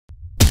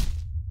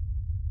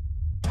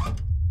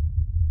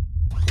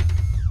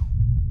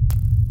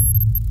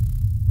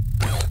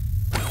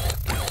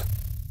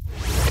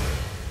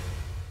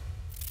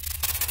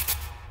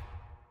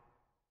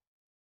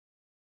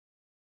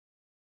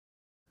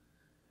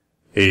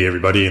Hey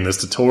everybody, in this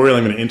tutorial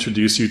I'm going to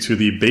introduce you to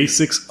the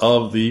basics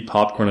of the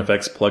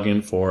PopcornFX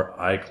plugin for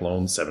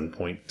iClone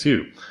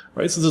 7.2.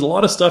 Right, so there's a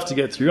lot of stuff to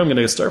get through. I'm going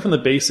to start from the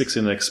basics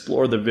and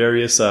explore the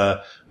various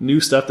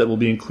new stuff that will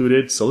be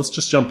included. So let's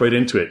just jump right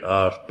into it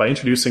by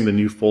introducing the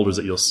new folders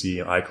that you'll see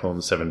in iClone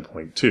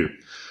 7.2.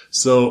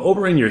 So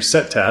over in your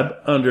Set tab,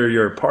 under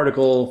your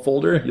particle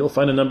folder, you'll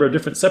find a number of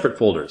different separate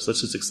folders.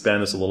 Let's just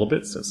expand this a little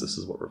bit since this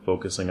is what we're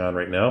focusing on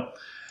right now.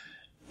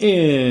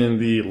 In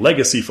the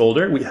legacy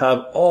folder, we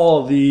have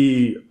all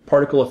the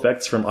particle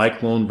effects from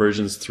iClone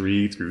versions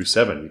 3 through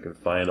 7. You can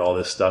find all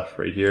this stuff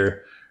right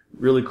here.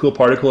 Really cool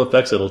particle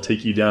effects that'll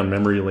take you down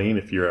memory lane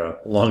if you're a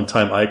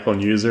long-time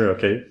iClone user.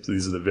 Okay, so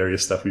these are the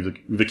various stuff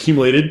we've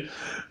accumulated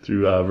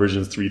through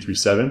versions 3 through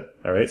 7.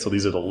 All right, so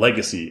these are the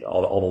legacy,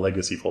 all the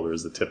legacy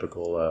folders, the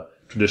typical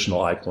traditional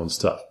iClone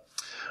stuff.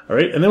 All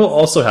right, and then we'll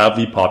also have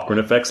the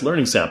PopcornFX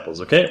learning samples.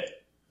 Okay,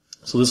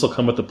 so this will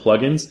come with the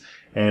plugins.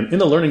 And in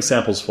the Learning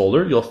Samples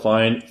folder, you'll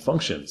find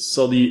functions.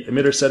 So the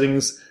emitter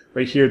settings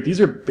right here, these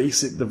are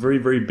basic, the very,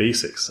 very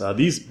basics.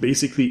 These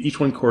basically,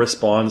 each one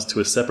corresponds to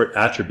a separate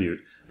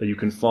attribute that you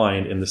can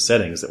find in the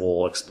settings that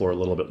we'll explore a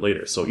little bit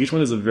later. So each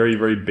one is a very,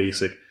 very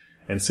basic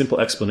and simple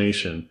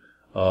explanation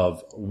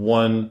of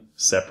one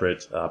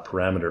separate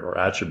parameter or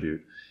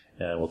attribute.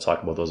 And we'll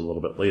talk about those a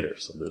little bit later.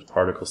 So there's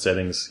particle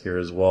settings here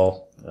as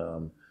well.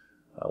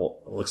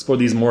 We'll explore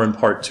these more in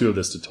part 2 of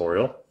this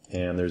tutorial.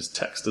 And there's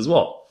text as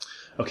well.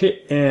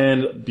 Okay,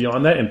 and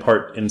beyond that, in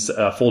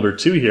folder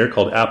 2 here,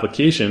 called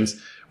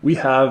Applications, we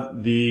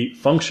have the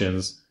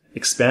functions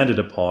expanded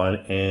upon,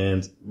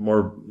 and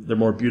they're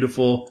more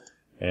beautiful,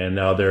 and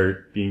now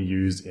they're being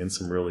used in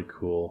some really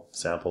cool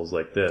samples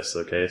like this.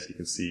 Okay, so you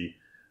can see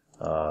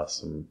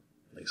some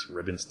nice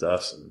ribbon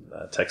stuff, some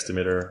text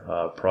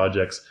emitter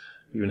projects.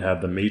 You even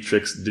have the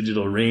matrix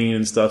digital rain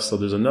and stuff. So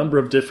there's a number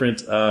of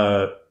different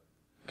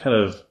kind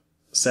of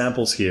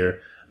samples here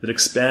that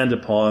expand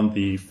upon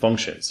the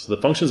functions. So the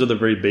functions are the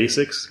very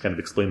basics, kind of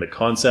explain the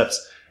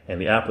concepts,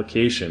 and the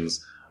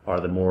applications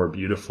are the more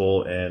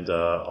beautiful and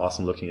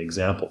awesome looking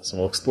examples. And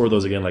we'll explore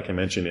those again, like I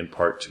mentioned, in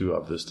part 2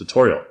 of this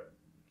tutorial.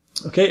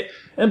 Okay,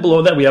 and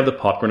below that we have the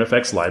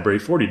PopcornFX Library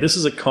 40. This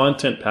is a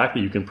content pack that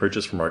you can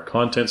purchase from our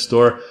content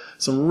store.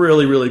 Some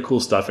really, really cool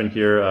stuff in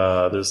here.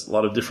 There's a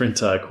lot of different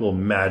cool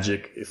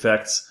magic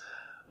effects.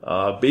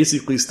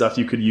 Basically stuff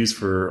you could use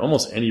for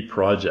almost any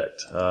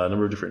project. A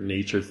number of different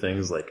nature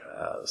things, like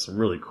some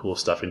really cool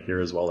stuff in here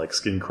as well, like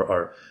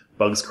or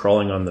bugs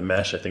crawling on the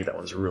mesh. I think that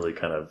one's really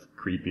kind of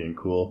creepy and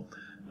cool.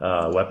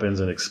 Weapons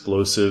and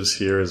explosives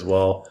here as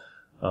well.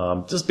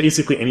 Just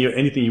basically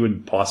anything you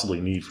would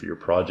possibly need for your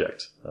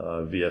project.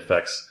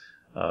 VFX,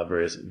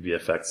 various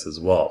VFX as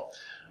well.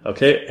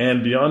 Okay,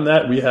 and beyond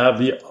that we have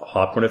the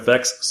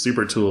PopcornFX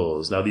Super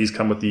Tools. Now these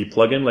come with the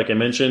plugin, like I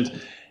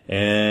mentioned.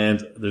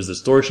 And there's the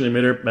distortion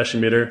emitter, mesh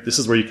emitter. This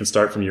is where you can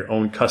start from your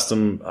own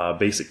custom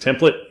basic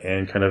template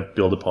and kind of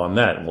build upon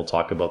that. And we'll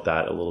talk about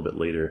that a little bit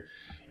later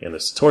in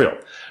this tutorial.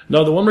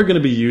 Now, the one we're going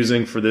to be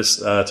using for this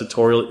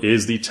tutorial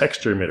is the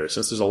texture emitter.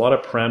 Since there's a lot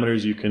of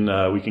parameters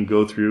we can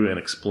go through and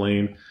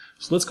explain.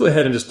 So let's go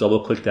ahead and just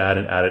double click that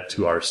and add it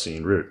to our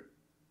scene root.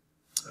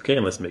 Okay,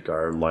 and let's make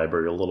our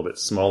library a little bit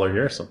smaller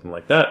here, something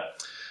like that.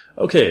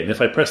 Okay, and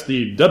if I press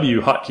the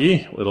W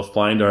hotkey, it'll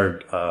find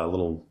our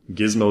little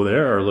gizmo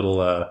there, our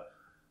little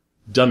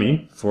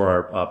dummy for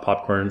our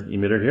popcorn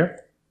emitter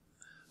here.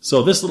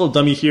 So this little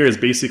dummy here is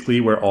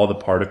basically where all the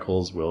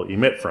particles will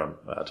emit from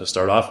to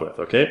start off with.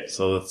 Okay,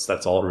 so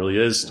that's all it really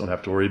is. Don't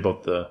have to worry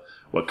about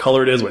what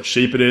color it is, what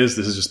shape it is.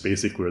 This is just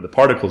basically where the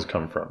particles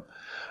come from.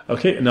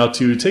 Okay, now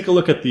to take a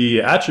look at the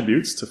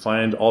attributes, to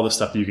find all the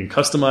stuff that you can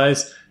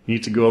customize, you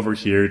need to go over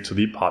here to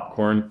the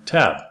Popcorn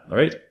tab. All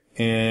right.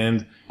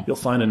 And you'll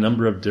find a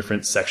number of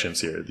different sections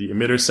here. The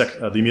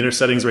emitter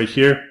settings right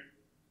here.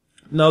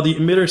 Now the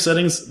emitter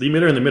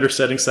and the emitter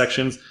settings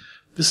sections,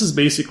 this is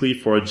basically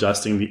for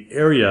adjusting the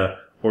area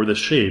or the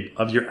shape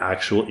of your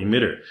actual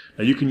emitter.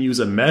 Now you can use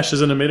a mesh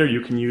as an emitter,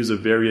 you can use a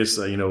various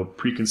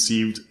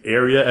preconceived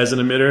area as an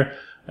emitter,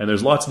 and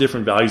there's lots of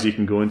different values you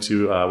can go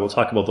into. We'll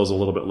talk about those a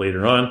little bit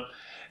later on.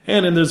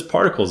 And then there's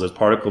particles. There's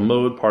particle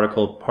mode,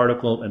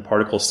 particle, and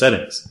particle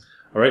settings.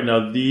 All right,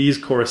 now these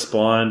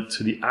correspond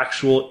to the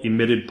actual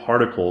emitted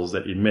particles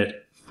that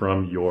emit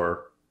from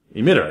your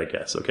emitter, I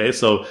guess. Okay,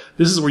 so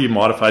this is where you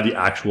modify the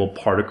actual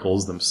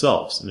particles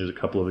themselves. And there's a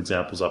couple of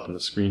examples up on the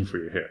screen for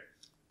you here.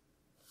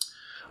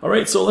 All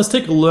right, so let's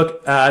take a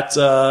look at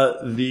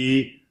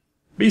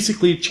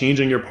basically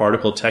changing your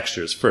particle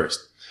textures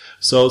first.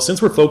 So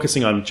since we're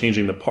focusing on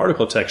changing the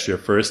particle texture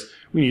first,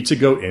 we need to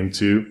go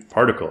into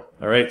particle.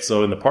 All right,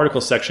 so in the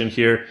particle section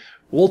here,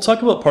 we'll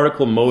talk about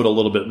particle mode a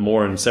little bit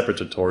more in separate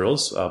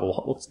tutorials.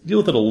 We'll deal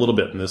with it a little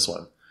bit in this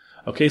one.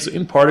 Okay, so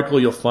in particle,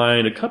 you'll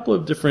find a couple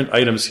of different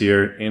items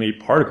here in a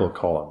particle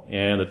column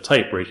and a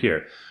type right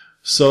here.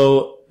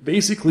 So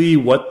basically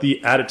what the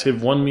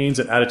additive 1 means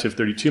and additive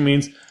 32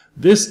 means,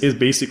 this is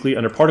basically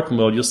under particle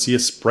mode, you'll see a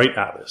sprite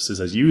atlas. It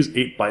says use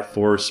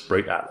 8x4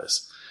 sprite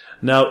atlas.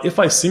 Now, if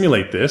I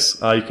simulate this,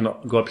 you can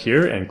go up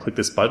here and click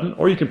this button,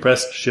 or you can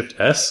press Shift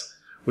S,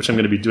 which I'm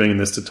going to be doing in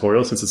this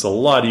tutorial since it's a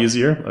lot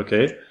easier,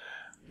 okay,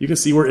 you can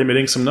see we're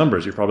emitting some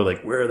numbers. You're probably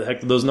like, where the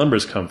heck did those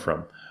numbers come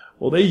from?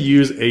 Well, they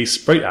use a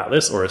sprite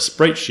atlas or a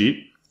sprite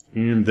sheet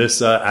in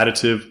this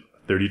additive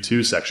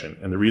 32 section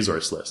in the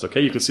resource list.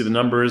 Okay, you can see the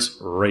numbers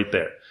right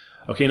there.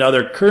 Okay, now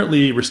they're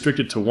currently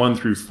restricted to 1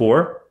 through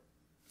 4.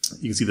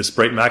 You can see the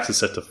sprite max is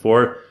set to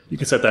 4. You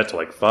can set that to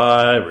like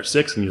 5 or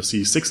 6, and you'll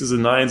see 6s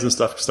and 9s and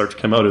stuff start to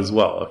come out as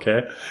well.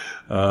 Okay,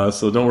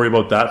 so don't worry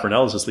about that for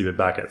now. Let's just leave it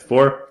back at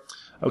 4.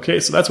 Okay,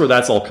 so that's where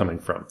that's all coming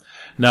from.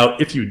 Now,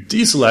 if you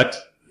deselect,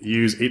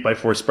 use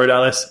 8x4 sprite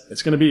atlas,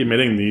 it's going to be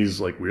emitting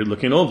these like weird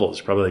looking ovals.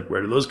 You're probably like,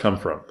 where do those come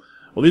from?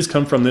 Well, these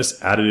come from this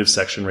additive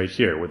section right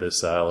here with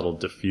this little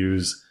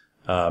diffuse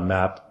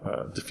map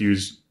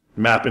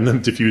in the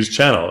diffuse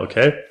channel,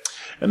 okay?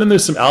 And then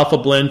there's some alpha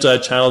blend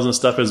channels and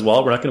stuff as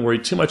well. We're not going to worry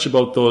too much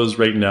about those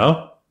right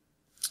now.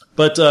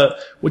 But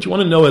what you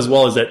want to know as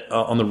well is that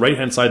on the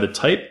right-hand side, the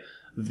type,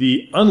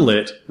 the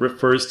unlit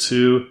refers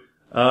to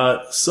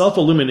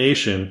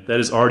self-illumination that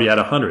is already at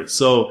 100.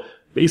 So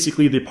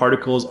basically, the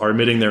particles are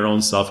emitting their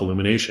own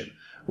self-illumination,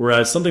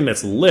 whereas something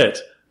that's lit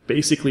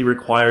basically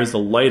requires the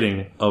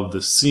lighting of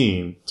the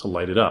scene to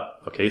light it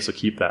up. Okay, so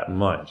keep that in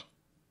mind.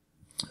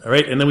 All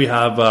right, and then we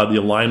have the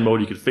align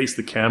mode. You can face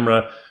the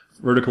camera,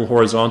 vertical,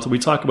 horizontal. We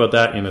talk about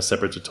that in a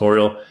separate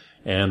tutorial.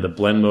 And the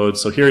blend mode.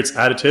 So here it's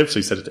additive, so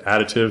you set it to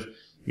additive.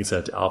 You can set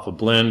it to alpha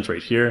blend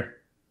right here,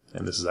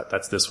 and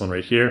that's this one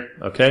right here.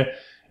 Okay,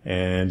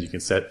 and you can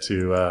set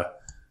to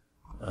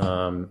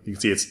you can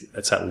see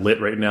it's at lit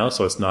right now,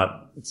 so it's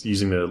needs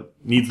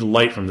the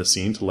light from the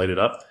scene to light it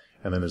up.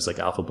 And then there's like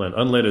alpha blend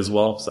unlit as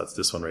well, so that's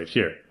this one right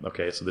here.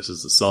 Okay, so this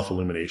is the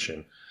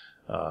self-illumination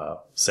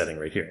setting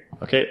right here.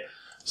 Okay,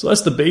 so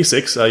that's the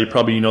basics. You're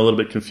probably a little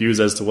bit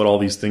confused as to what all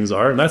these things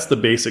are, and that's the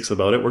basics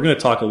about it. We're going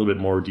to talk a little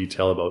bit more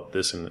detail about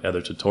this in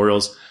other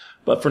tutorials,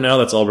 but for now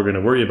that's all we're going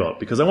to worry about,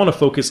 because I want to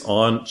focus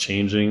on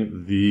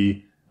changing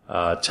the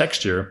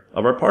texture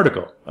of our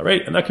particle. All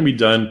right, and that can be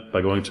done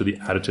by going to the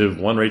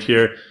additive one right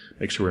here.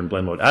 Make sure we're in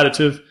blend mode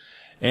additive,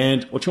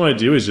 and what you want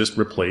to do is just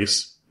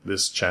replace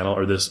this channel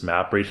or this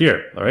map right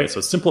here. All right, so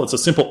it's simple. It's a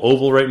simple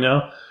oval right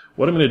now.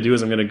 What I'm going to do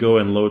is I'm going to go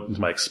and load into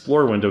my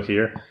Explorer window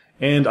here,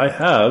 and I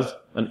have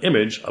an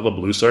image of a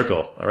blue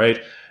circle. All right,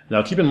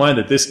 now keep in mind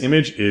that this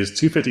image is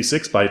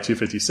 256 by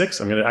 256.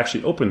 I'm going to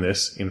actually open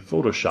this in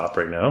Photoshop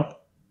right now.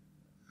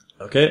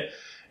 Okay.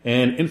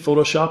 And in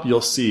Photoshop,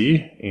 you'll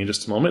see in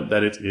just a moment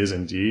that it is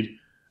indeed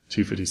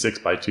 256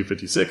 by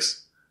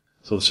 256.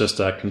 So let's just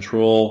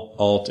Control,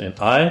 Alt, and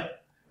I.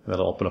 And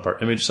that'll open up our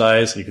image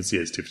size. And you can see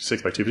it's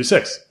 256 by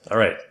 256. All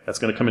right, that's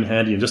going to come in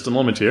handy in just a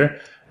moment here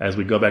as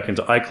we go back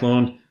into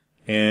iClone.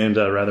 And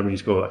we need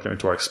to go back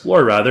into our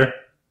Explorer, rather.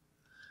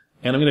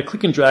 And I'm going to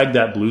click and drag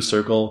that blue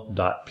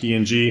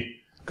circle.png.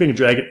 Click and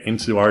drag it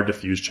into our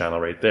diffuse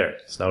channel right there.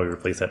 So now we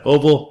replace that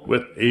oval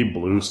with a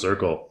blue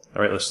circle.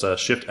 All right, let's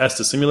Shift S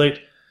to simulate.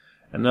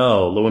 And now,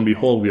 lo and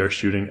behold, we are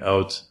shooting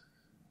out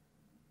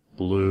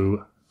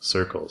blue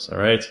circles, all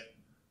right?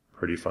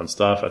 Pretty fun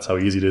stuff. That's how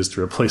easy it is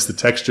to replace the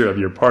texture of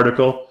your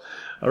particle.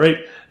 All right,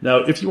 now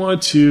if you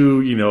want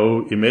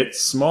to, emit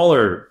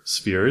smaller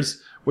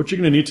spheres, what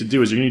you're going to need to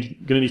do is you're going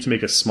to need to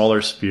make a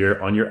smaller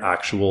sphere on your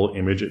actual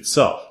image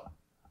itself.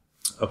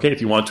 Okay,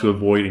 if you want to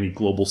avoid any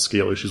global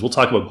scale issues. We'll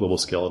talk about global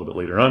scale a little bit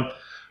later on.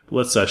 But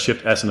let's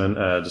Shift S and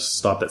then just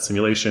stop that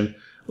simulation.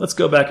 Let's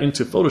go back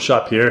into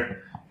Photoshop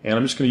here. And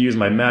I'm just going to use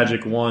my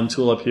Magic Wand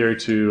tool up here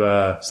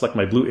to select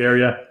my blue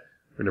area.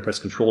 We're going to press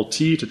Control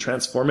T to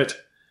transform it.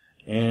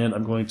 And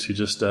I'm going to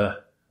just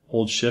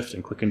hold Shift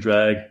and click and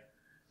drag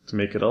to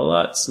make it a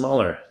lot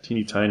smaller.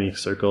 Teeny tiny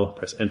circle.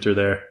 Press Enter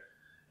there.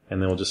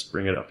 And then we'll just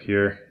bring it up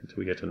here until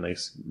we get to a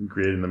nice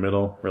grid in the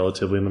middle,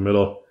 relatively in the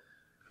middle.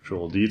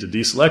 Control D to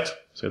deselect.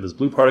 So we have this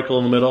blue particle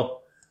in the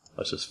middle.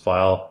 Let's just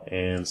file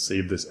and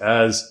save this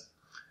as.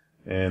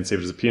 And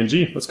save it as a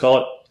PNG. Let's call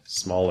it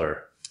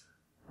smaller.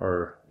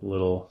 Our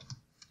little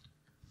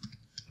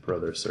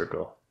brother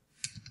circle.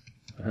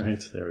 All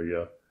right, there we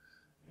go.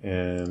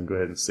 And go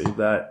ahead and save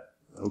that.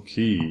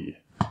 Okay.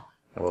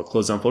 And we'll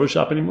close down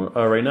Photoshop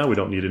right now. We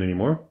don't need it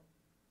anymore.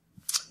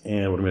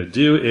 And what I'm going to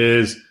do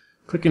is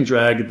click and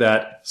drag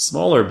that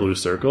smaller blue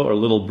circle, or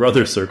little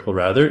brother circle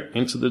rather,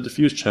 into the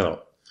diffuse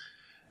channel.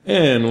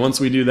 And once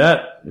we do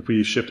that, if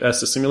we Shift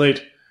S to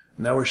simulate,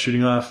 now we're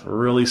shooting off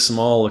really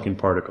small looking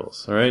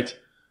particles. All right.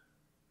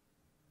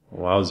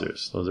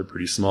 Wowzers, those are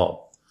pretty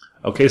small.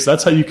 Okay, so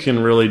that's how you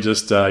can really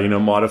just,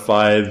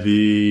 modify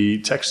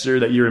the texture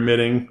that you're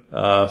emitting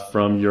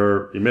from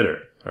your emitter,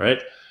 all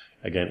right?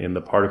 Again, in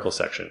the particle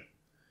section.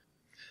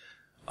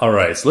 All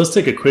right, so let's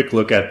take a quick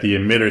look at the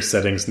emitter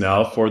settings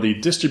now for the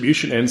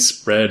distribution and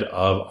spread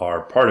of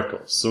our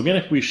particles. So again,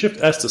 if we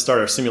Shift S to start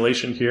our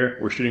simulation here,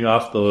 we're shooting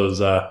off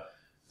those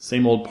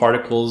same old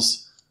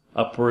particles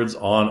upwards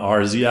on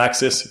our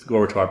Z-axis. If we go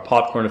over to our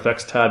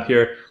PopcornFX tab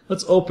here,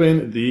 let's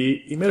open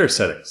the emitter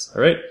settings,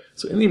 all right?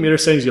 So in the emitter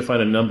settings, you'll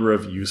find a number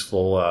of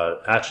useful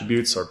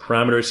attributes or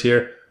parameters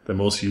here, the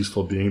most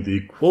useful being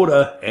the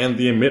quota and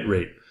the emit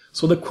rate.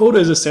 So the quota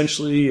is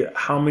essentially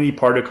how many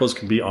particles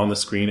can be on the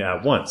screen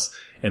at once.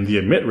 And the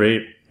emit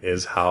rate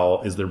is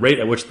the rate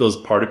at which those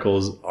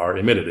particles are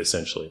emitted,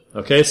 essentially.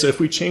 Okay, so if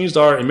we changed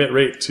our emit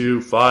rate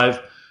to 5,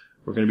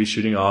 we're going to be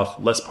shooting off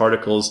less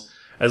particles.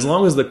 As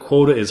long as the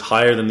quota is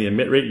higher than the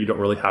emit rate, you don't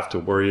really have to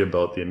worry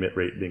about the emit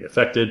rate being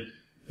affected.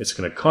 It's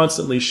going to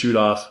constantly shoot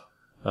off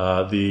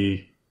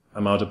the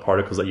amount of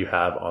particles that you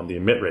have on the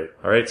emit rate.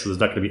 All right, so there's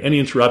not going to be any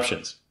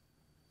interruptions.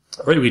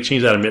 All right, we could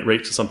change that emit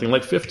rate to something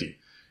like 50,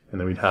 and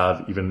then we'd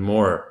have even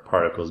more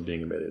particles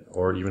being emitted,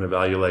 or even a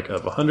value like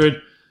of 100,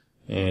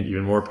 and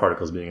even more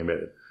particles being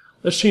emitted.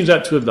 Let's change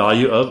that to a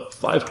value of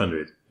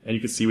 500, and you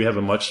can see we have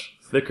a much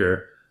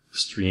thicker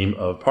stream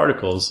of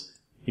particles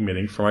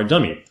emitting from our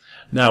dummy.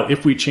 Now,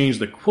 if we change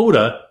the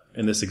quota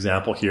in this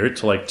example here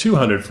to like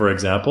 200, for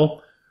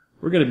example,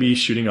 we're going to be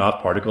shooting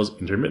off particles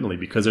intermittently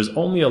because there's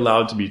only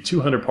allowed to be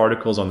 200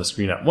 particles on the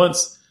screen at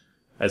once.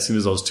 As soon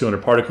as those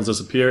 200 particles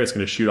disappear, it's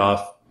going to shoot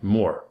off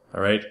more.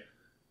 All right,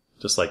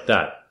 just like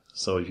that.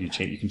 So if you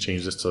can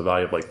change this to a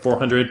value of like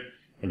 400,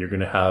 and you're going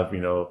to have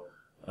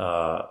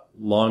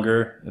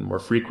longer and more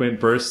frequent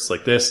bursts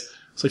like this.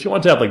 So if you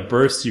want to have like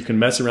bursts, you can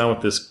mess around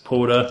with this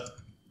quota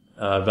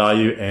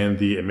value and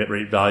the emit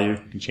rate value.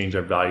 You can change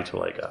our value to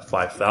like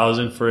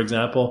 5,000, for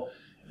example,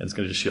 and it's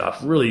going to just shoot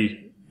off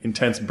really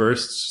intense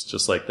bursts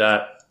just like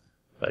that.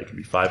 It can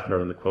be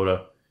 500 on the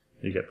quota.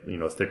 You get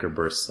thicker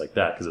bursts like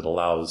that because it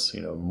allows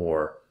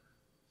more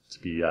to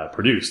be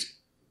produced.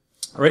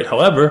 All right.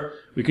 However,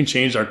 we can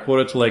change our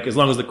quota to like, as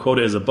long as the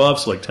quota is above,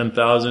 so like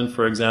 10,000,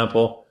 for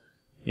example,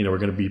 we're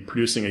going to be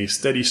producing a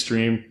steady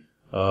stream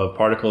of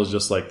particles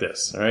just like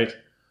this. All right.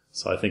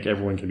 So I think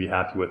everyone can be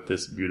happy with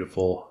this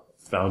beautiful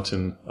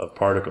fountain of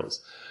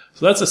particles.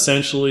 So that's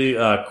essentially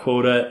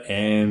quota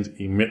and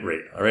emit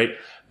rate. All right.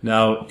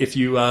 Now, if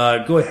you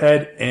go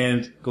ahead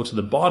and go to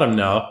the bottom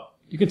now,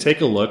 you can take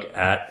a look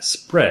at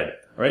spread.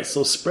 All right.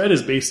 So spread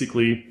is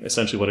basically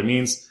essentially what it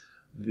means.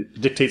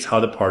 It dictates how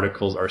the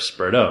particles are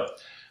spread out.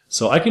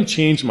 So I can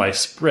change my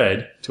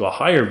spread to a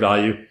higher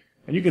value,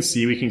 and you can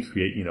see we can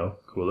create,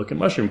 cool looking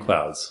mushroom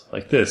clouds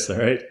like this. All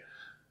right.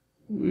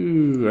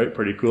 Ooh, right.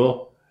 Pretty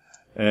cool.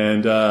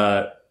 And,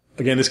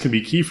 again, this can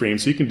be keyframed,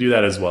 so you can do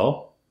that as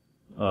well,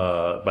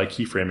 by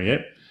keyframing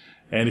it.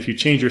 And if you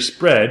change your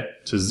spread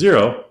to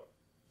 0,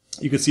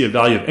 you can see a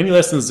value of any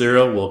less than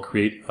 0 will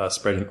create a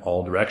spread in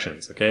all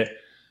directions. Okay.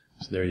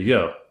 So there you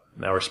go.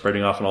 Now we're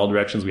spreading off in all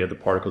directions. We have the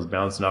particles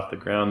bouncing off the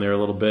ground there a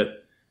little bit.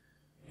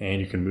 And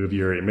you can move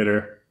your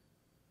emitter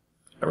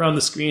around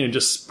the screen and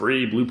just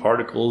spray blue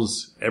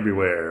particles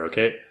everywhere,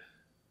 okay?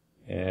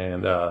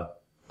 And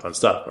fun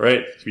stuff, all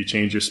right? If you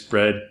change your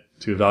spread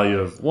to a value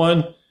of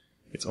 1,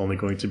 it's only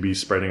going to be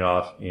spreading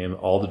off in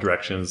all the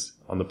directions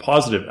on the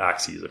positive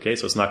axes, okay?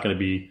 So it's not going to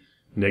be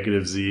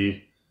negative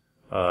z.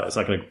 It's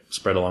not going to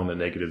spread along the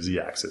negative z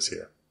axis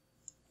here.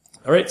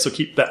 All right, so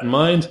keep that in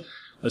mind.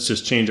 Let's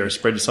just change our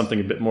spread to something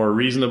a bit more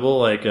reasonable,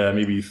 like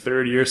maybe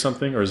 30 or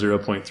something, or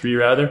 0.3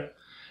 rather.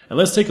 And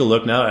let's take a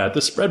look now at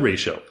the spread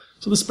ratio.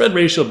 So the spread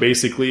ratio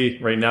basically,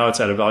 right now it's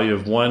at a value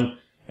of 1,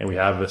 and we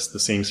have the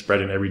same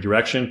spread in every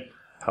direction.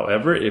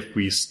 However, if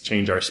we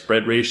change our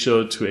spread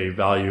ratio to a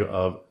value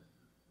of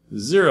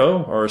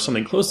 0, or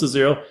something close to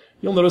 0,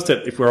 you'll notice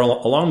that if we're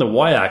along the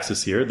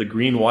y-axis here, the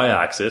green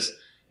y-axis,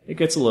 it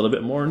gets a little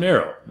bit more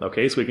narrow.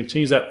 Okay, so we can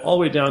change that all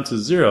the way down to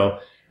 0,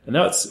 and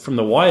now it's from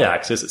the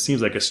y-axis, it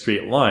seems like a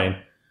straight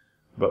line.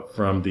 But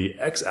from the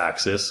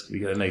x-axis, we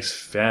get a nice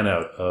fan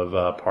out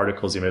of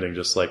particles emitting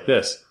just like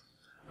this.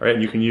 All right,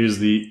 and you can use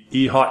the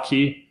E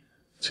hotkey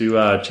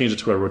to change it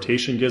to a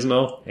rotation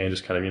gizmo and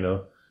just kind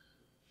of,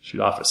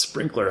 shoot off a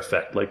sprinkler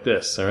effect like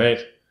this. All right,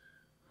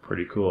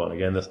 pretty cool. And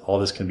again, all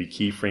this can be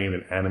keyframed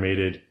and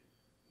animated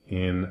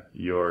in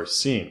your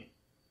scene.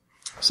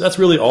 So that's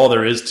really all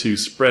there is to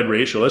spread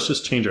ratio. Let's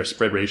just change our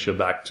spread ratio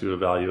back to a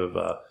value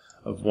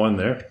of 1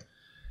 there.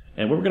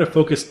 And what we're going to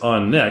focus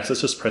on next,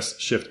 let's just press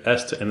Shift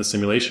S to end the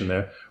simulation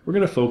there. We're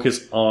going to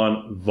focus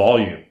on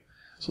volume.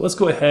 So let's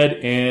go ahead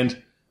and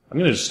I'm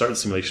going to just start the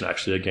simulation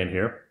actually again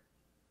here.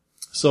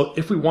 So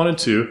if we wanted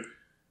to,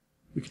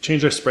 we could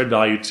change our spread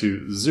value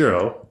to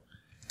 0,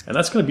 and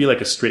that's going to be like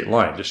a straight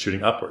line, just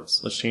shooting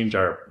upwards. Let's change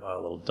our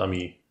little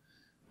dummy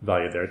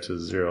value there to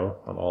 0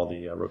 on all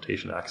the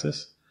rotation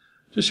axis.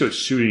 Just so it's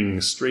shooting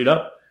straight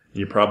up. And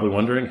you're probably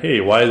wondering, hey,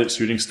 why is it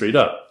shooting straight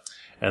up?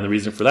 And the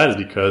reason for that is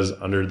because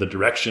under the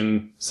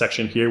direction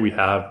section here, we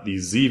have the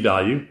z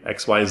value,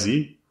 x, y,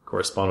 z,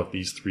 correspond with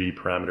these 3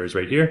 parameters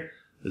right here.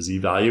 The z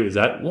value is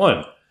at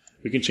 1.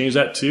 We can change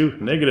that to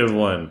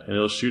 -1, and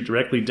it'll shoot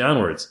directly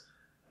downwards.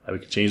 We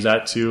can change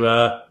that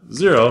to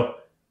 0,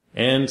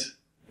 and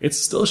it's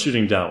still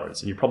shooting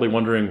downwards. And you're probably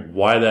wondering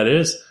why that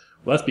is.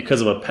 Well, that's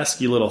because of a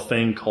pesky little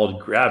thing called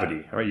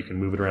gravity. All right, you can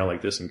move it around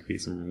like this and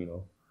create some,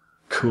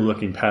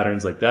 cool-looking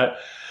patterns like that.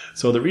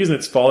 So the reason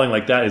it's falling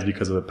like that is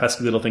because of a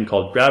pesky little thing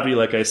called gravity,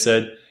 like I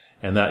said,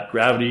 and that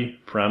gravity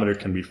parameter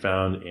can be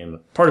found in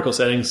particle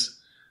settings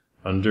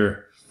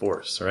under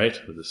force, right?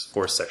 With this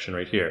force section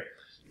right here.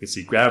 You can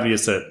see gravity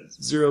is at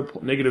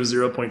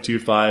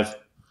 -0.25.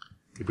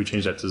 If we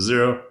change that to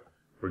 0,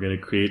 we're going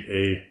to create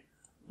a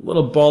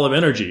little ball of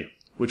energy,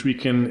 which we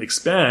can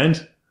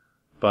expand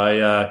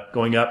by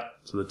going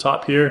up to the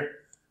top here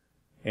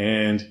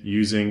and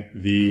using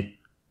the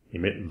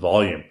emit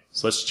volume.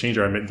 So let's change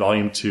our emit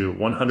volume to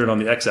 100 on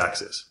the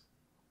x-axis.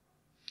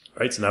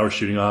 Right, so now we're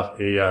shooting off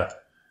a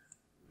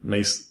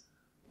nice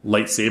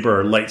lightsaber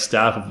or light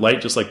staff of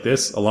light just like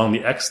this along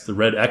the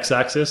red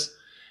x-axis.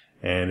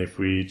 And if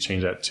we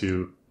change that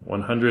to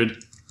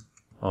 100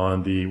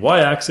 on the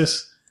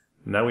y-axis,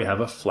 now we have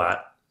a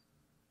flat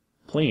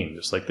plane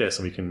just like this.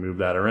 And we can move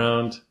that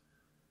around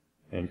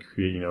and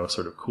create,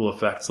 sort of cool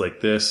effects like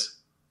this.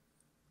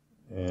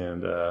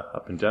 And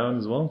up and down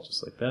as well,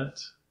 just like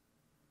that.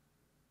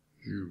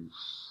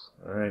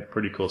 Alright,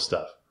 pretty cool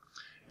stuff.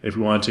 If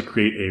we wanted to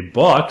create a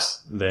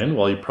box, then,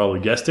 well, you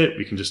probably guessed it,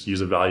 we can just use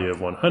a value of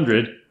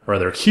 100, or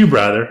rather a cube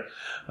rather,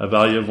 a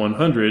value of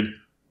 100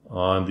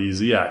 on the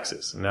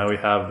z-axis. And now we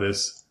have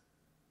this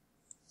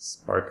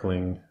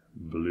sparkling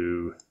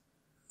blue,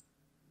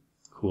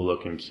 cool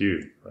looking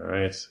cube.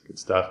 Alright, good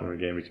stuff. And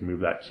again, we can move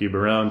that cube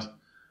around.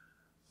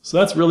 So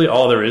that's really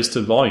all there is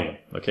to volume.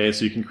 Okay,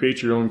 so you can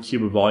create your own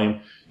cube of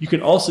volume. You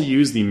can also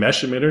use the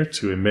mesh emitter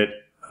to emit,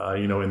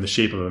 in the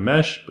shape of a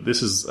mesh, but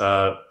this is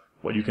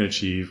what you can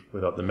achieve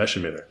without the mesh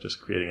emitter,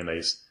 just creating a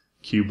nice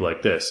cube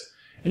like this.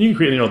 And you can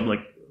create,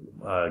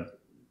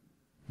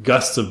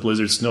 gusts of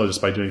blizzard snow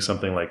just by doing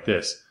something like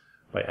this,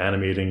 by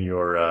animating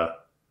your,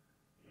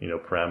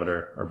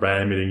 parameter, or by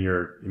animating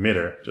your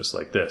emitter just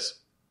like this.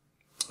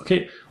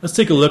 Okay, let's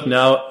take a look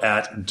now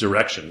at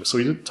direction. So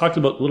we talked a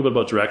little bit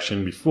about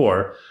direction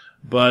before,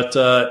 but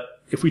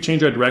if we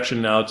change our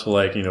direction now to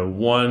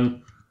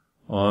 1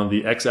 on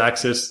the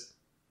x-axis,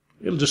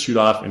 it'll just shoot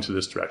off into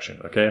this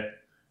direction, okay?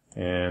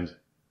 And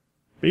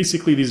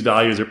basically these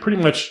values are pretty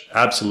much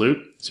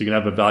absolute, so you can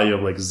have a value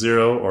of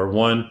 0 or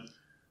 1.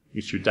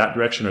 You shoot that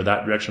direction or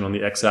that direction on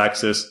the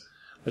x-axis.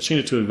 Let's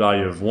change it to a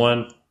value of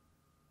 1,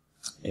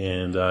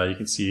 and you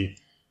can see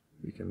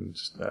we can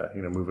just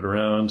move it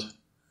around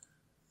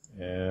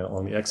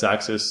on the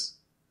x-axis,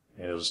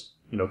 and it'll just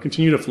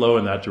continue to flow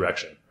in that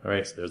direction. All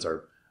right, so there's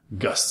our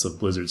gusts of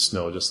blizzard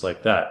snow, just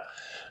like that.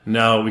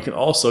 Now we can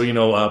also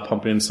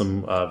pump in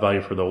some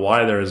value for the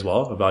y there as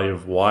well, a value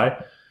of y.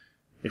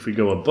 If we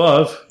go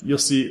above, you'll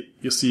see.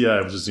 I'll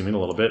just zoom in a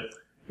little bit.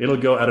 It'll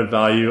go at a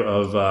value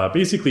of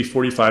basically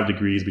 45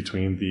 degrees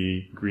between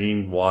the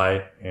green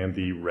y and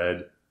the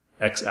red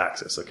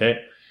x-axis. Okay,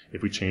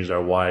 if we changed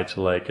our y to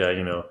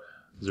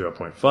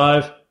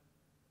 0.5.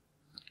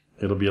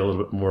 It'll be a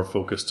little bit more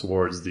focused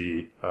towards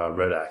the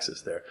red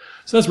axis there.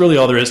 So that's really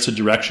all there is to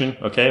direction,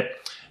 okay?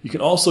 You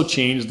can also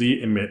change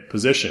the emit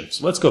position.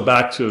 So let's go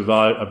back to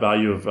a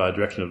value of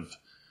direction of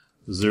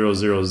 0,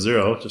 0,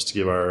 0, just to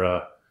give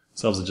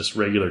ourselves a just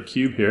regular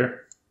cube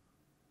here.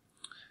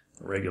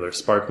 A regular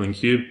sparkling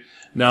cube.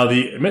 Now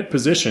the emit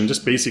position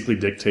just basically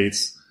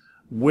dictates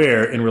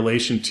where, in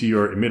relation to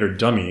your emitter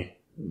dummy,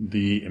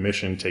 the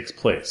emission takes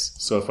place.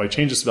 So if I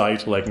change this value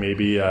to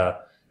maybe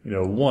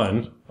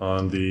 1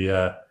 on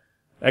the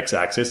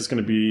x-axis, it's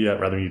going to be,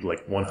 rather than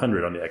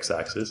 100 on the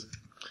x-axis,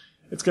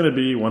 it's going to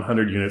be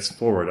 100 units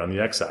forward on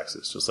the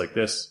x-axis, just like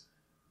this.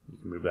 You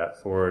can move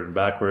that forward and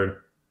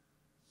backward,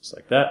 just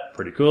like that.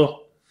 Pretty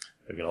cool.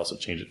 You can also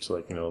change it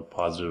to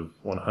positive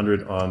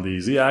 100 on the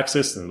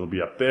z-axis, and it'll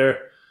be up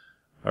there.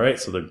 All right,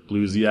 so the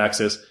blue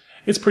z-axis.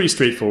 It's pretty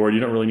straightforward.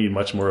 You don't really need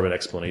much more of an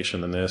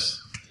explanation than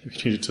this. If you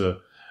change it to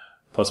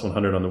plus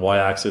 100 on the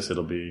y-axis,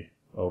 it'll be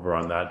over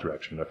on that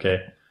direction,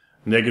 okay?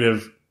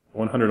 Negative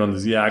 100 on the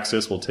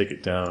z-axis, we'll take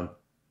it down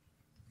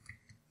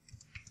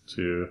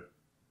to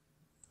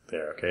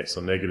there, okay? So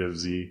negative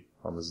z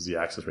on the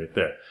z-axis right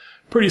there.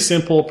 Pretty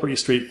simple, pretty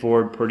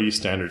straightforward, pretty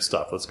standard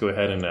stuff. Let's go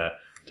ahead and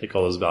take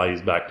all those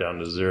values back down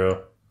to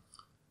 0.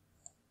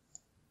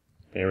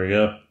 There we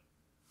go.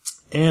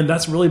 And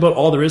that's really about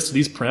all there is to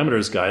these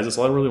parameters, guys. That's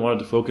all I really wanted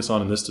to focus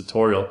on in this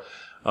tutorial.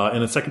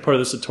 In the second part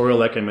of this tutorial,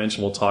 like I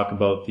mentioned, we'll talk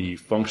about the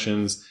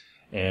functions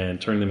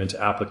and turning them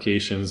into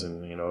applications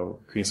and,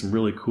 creating some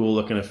really cool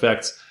looking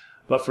effects.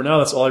 But for now,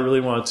 that's all I really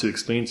wanted to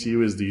explain to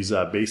you is these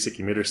basic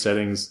emitter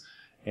settings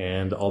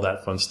and all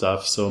that fun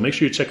stuff. So make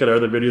sure you check out our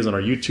other videos on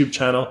our YouTube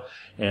channel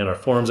and our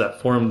forums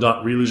at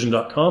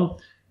forum.reallusion.com.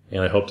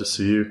 And I hope to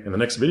see you in the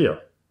next video.